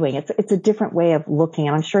viewing. It's a different way of looking.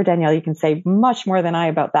 And I'm sure, Danielle, you can say much more than I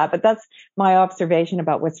about that, but that's my observation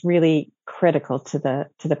about what's really critical to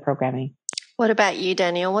the programming. What about you,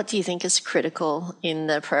 Danielle? What do you think is critical in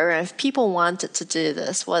the program? If people wanted to do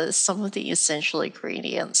this, what are some of the essential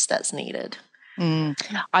ingredients that's needed? I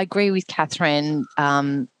agree with Catherine.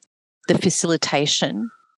 The facilitation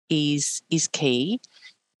is key,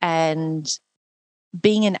 and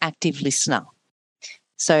being an active listener.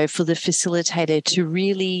 So for the facilitator to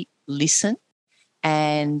really listen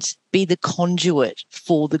and be the conduit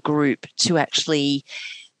for the group to actually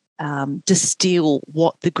distill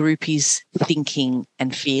what the group is thinking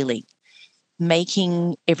and feeling,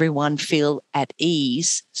 making everyone feel at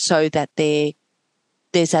ease so that there's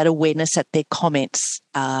that awareness that their comments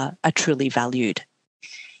are truly valued.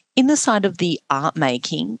 In the side of the art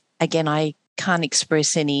making, again, I can't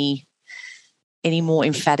express any more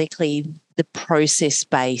emphatically the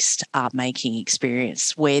process-based art making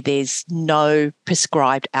experience where there's no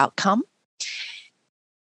prescribed outcome.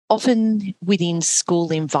 often within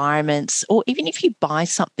school environments, or even if you buy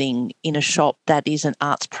something in a shop that is an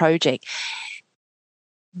arts project,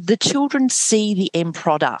 the children see the end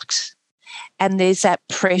product and there's that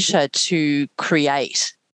pressure to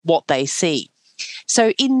create what they see.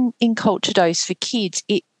 So in Culture Dose for Kids,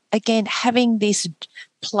 it again, having this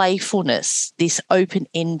playfulness, this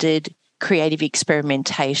open-ended creative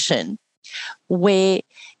experimentation, where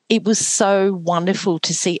it was so wonderful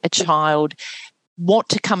to see a child want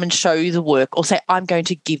to come and show you the work or say, I'm going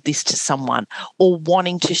to give this to someone, or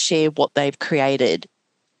wanting to share what they've created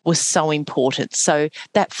was so important. So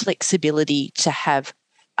that flexibility to have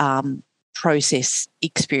process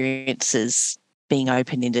experiences being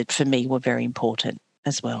open-ended for me were very important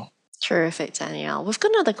as well. Terrific, Danielle. We've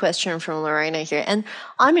got another question from Lorena here, and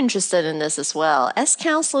I'm interested in this as well. As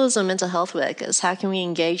counsellors or mental health workers, how can we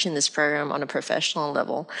engage in this program on a professional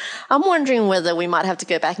level? I'm wondering whether we might have to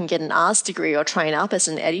go back and get an arts degree or train up as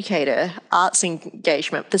an educator, arts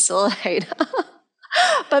engagement facilitator.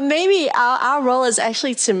 But maybe our role is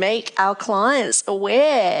actually to make our clients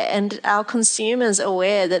aware and our consumers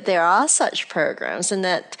aware that there are such programs, and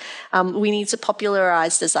that we need to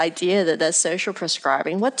popularize this idea that there's social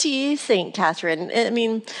prescribing. What do you think, Catherine? I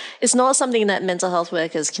mean, it's not something that mental health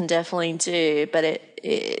workers can definitely do, but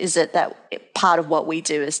is it that part of what we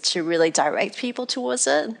do is to really direct people towards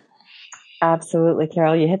it? Absolutely,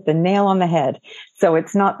 Carol. You hit the nail on the head. So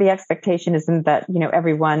it's not, the expectation isn't that,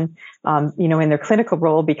 everyone, in their clinical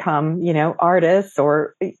role become, artists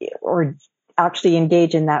or actually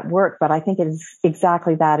engage in that work. But I think it is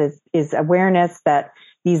exactly that, is awareness that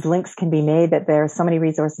these links can be made, that there are so many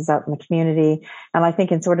resources out in the community. And I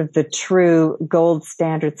think in sort of the true gold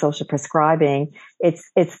standard social prescribing,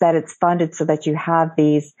 it's that it's funded so that you have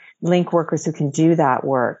these link workers who can do that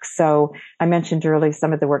work. So I mentioned earlier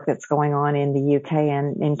some of the work that's going on in the UK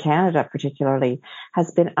and in Canada particularly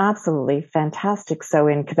has been absolutely fantastic. So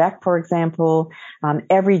in Quebec, for example,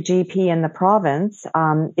 every GP in the province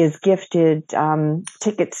is gifted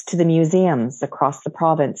tickets to the museums across the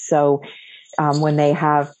province. So when they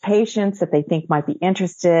have patients that they think might be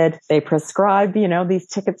interested, they prescribe, these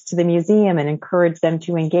tickets to the museum and encourage them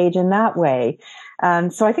to engage in that way.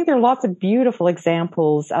 So I think there are lots of beautiful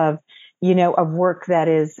examples of work that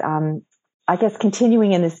is,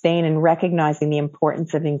 continuing in this vein and recognizing the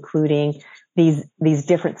importance of including these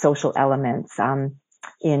different social elements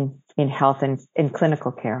in health and in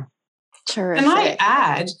clinical care. Terrific. Can I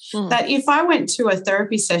add that if I went to a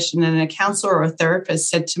therapy session and a counsellor or a therapist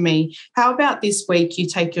said to me, how about this week you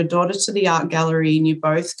take your daughter to the art gallery and you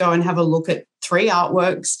both go and have a look at 3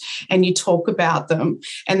 artworks and you talk about them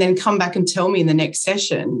and then come back and tell me in the next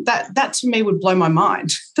session, that to me would blow my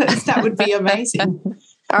mind. That would be amazing.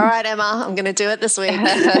 All right, Emma, I'm going to do it this week.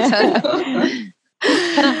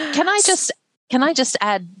 Can I just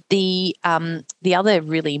add the other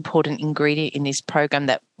really important ingredient in this program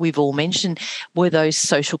that we've all mentioned were those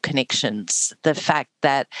social connections, the fact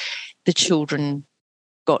that the children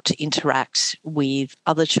got to interact with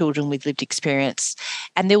other children with lived experience.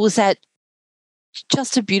 And there was that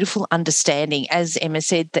just a beautiful understanding, as Emma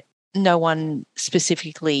said, that no one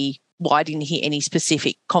specifically, I didn't hear any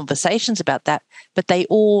specific conversations about that, but they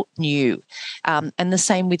all knew. And the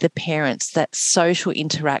same with the parents, that social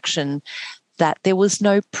interaction, that there was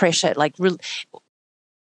no pressure. Like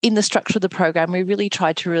in the structure of the program, we really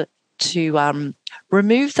tried to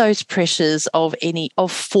remove those pressures of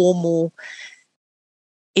formal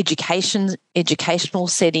educational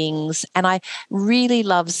settings. And I really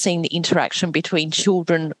love seeing the interaction between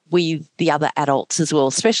children with the other adults as well,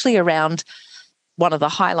 especially around one of the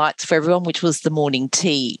highlights for everyone, which was the morning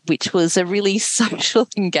tea, which was a really social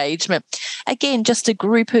engagement. Again, just a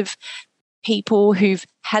group of people who've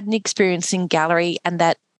had an experience in gallery, and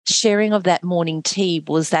that sharing of that morning tea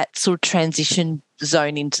was that sort of transition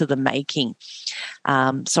zone into the making.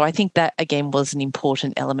 So I think that, again, was an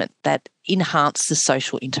important element that enhanced the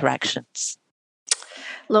social interactions.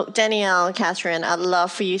 Look, Danielle, Catherine, I'd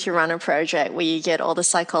love for you to run a project where you get all the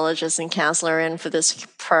psychologists and counsellor in for this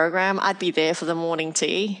program. I'd be there for the morning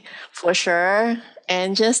tea for sure.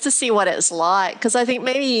 And just to see what it's like, because I think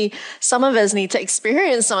maybe some of us need to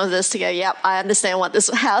experience some of this to go, yep, I understand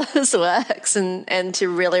how this works, and to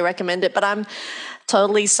really recommend it. But I'm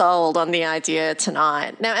totally sold on the idea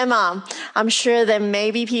tonight. Now, Emma, I'm sure there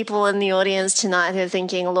may be people in the audience tonight who are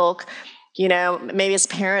thinking, look, maybe as a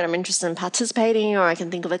parent, I'm interested in participating, or I can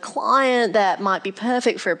think of a client that might be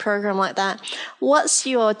perfect for a program like that. What's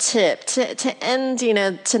your tip to end,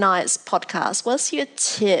 tonight's podcast? What's your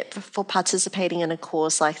tip for participating in a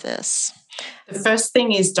course like this? The first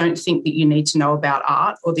thing is, don't think that you need to know about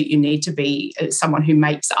art or that you need to be someone who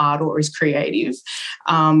makes art or is creative.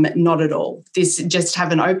 Not at all. Just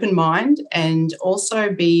have an open mind and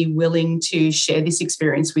also be willing to share this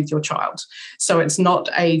experience with your child. So it's not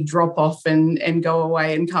a drop off and go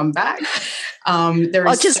away and come back. There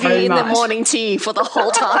is just so be in much. the morning tea for the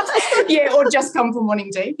whole time. Yeah, or just come for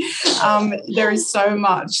morning tea. There is so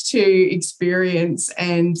much to experience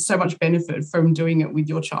and so much benefit from doing it with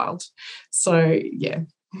your child. So, yeah.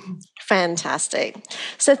 Fantastic.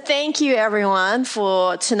 So thank you, everyone,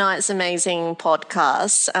 for tonight's amazing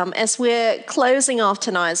podcast. As we're closing off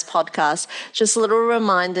tonight's podcast, just a little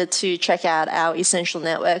reminder to check out our Essential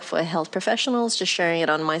Network for Health Professionals, just sharing it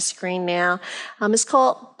on my screen now. It's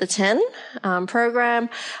called the 10 program,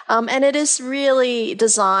 and it is really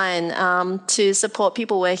designed to support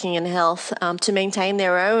people working in health to maintain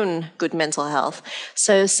their own good mental health.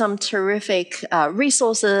 So some terrific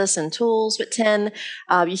resources and tools with 10.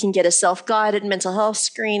 You can get a self-guided mental health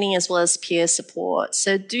screening as well as peer support.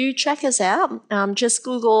 So do check us out. Just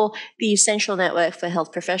Google the Essential Network for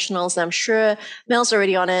Health Professionals. I'm sure Mel's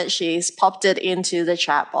already on it. She's popped it into the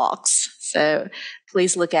chat box. So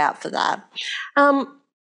please look out for that.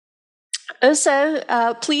 Also,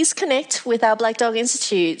 please connect with our Black Dog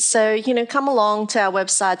Institute. So, come along to our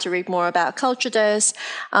website to read more about Culture Dose,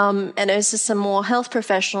 and also some more health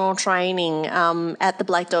professional training at the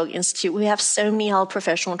Black Dog Institute. We have so many health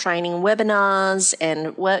professional training webinars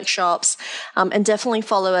and workshops, and definitely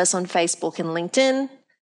follow us on Facebook and LinkedIn.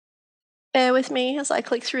 Bear with me as I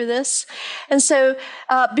click through this. And so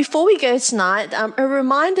before we go tonight, a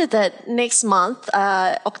reminder that next month,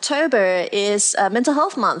 October, is Mental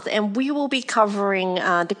Health Month, and we will be covering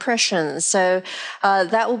depression. So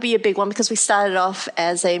that will be a big one because we started off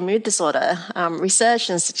as a mood disorder research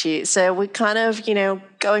institute. So we're kind of,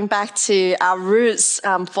 going back to our roots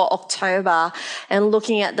for October and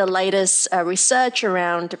looking at the latest research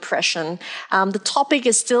around depression. The topic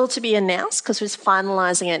is still to be announced because we're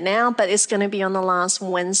finalizing it now, but it's going to be on the last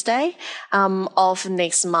Wednesday of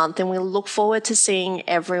next month. And we look forward to seeing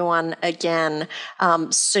everyone again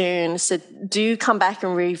soon. So do come back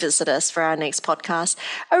and revisit us for our next podcast.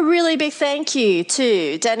 A really big thank you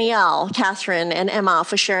to Danielle, Catherine, and Emma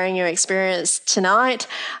for sharing your experience tonight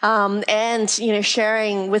and,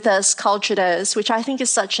 sharing with us Culture Dose, which I think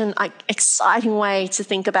is such an exciting way to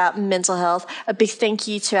think about mental health. A big thank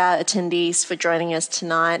you to our attendees for joining us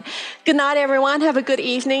tonight. Good night, everyone. Have a good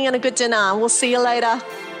evening and a good dinner. We'll see you later.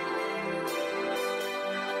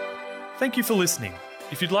 Thank you for listening.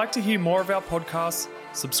 If you'd like to hear more of our podcasts,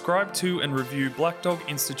 subscribe to and review Black Dog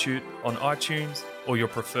Institute on iTunes or your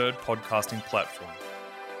preferred podcasting platform.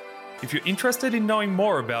 If you're interested in knowing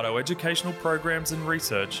more about our educational programs and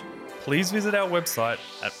research, please visit our website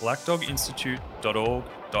at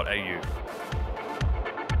blackdoginstitute.org.au.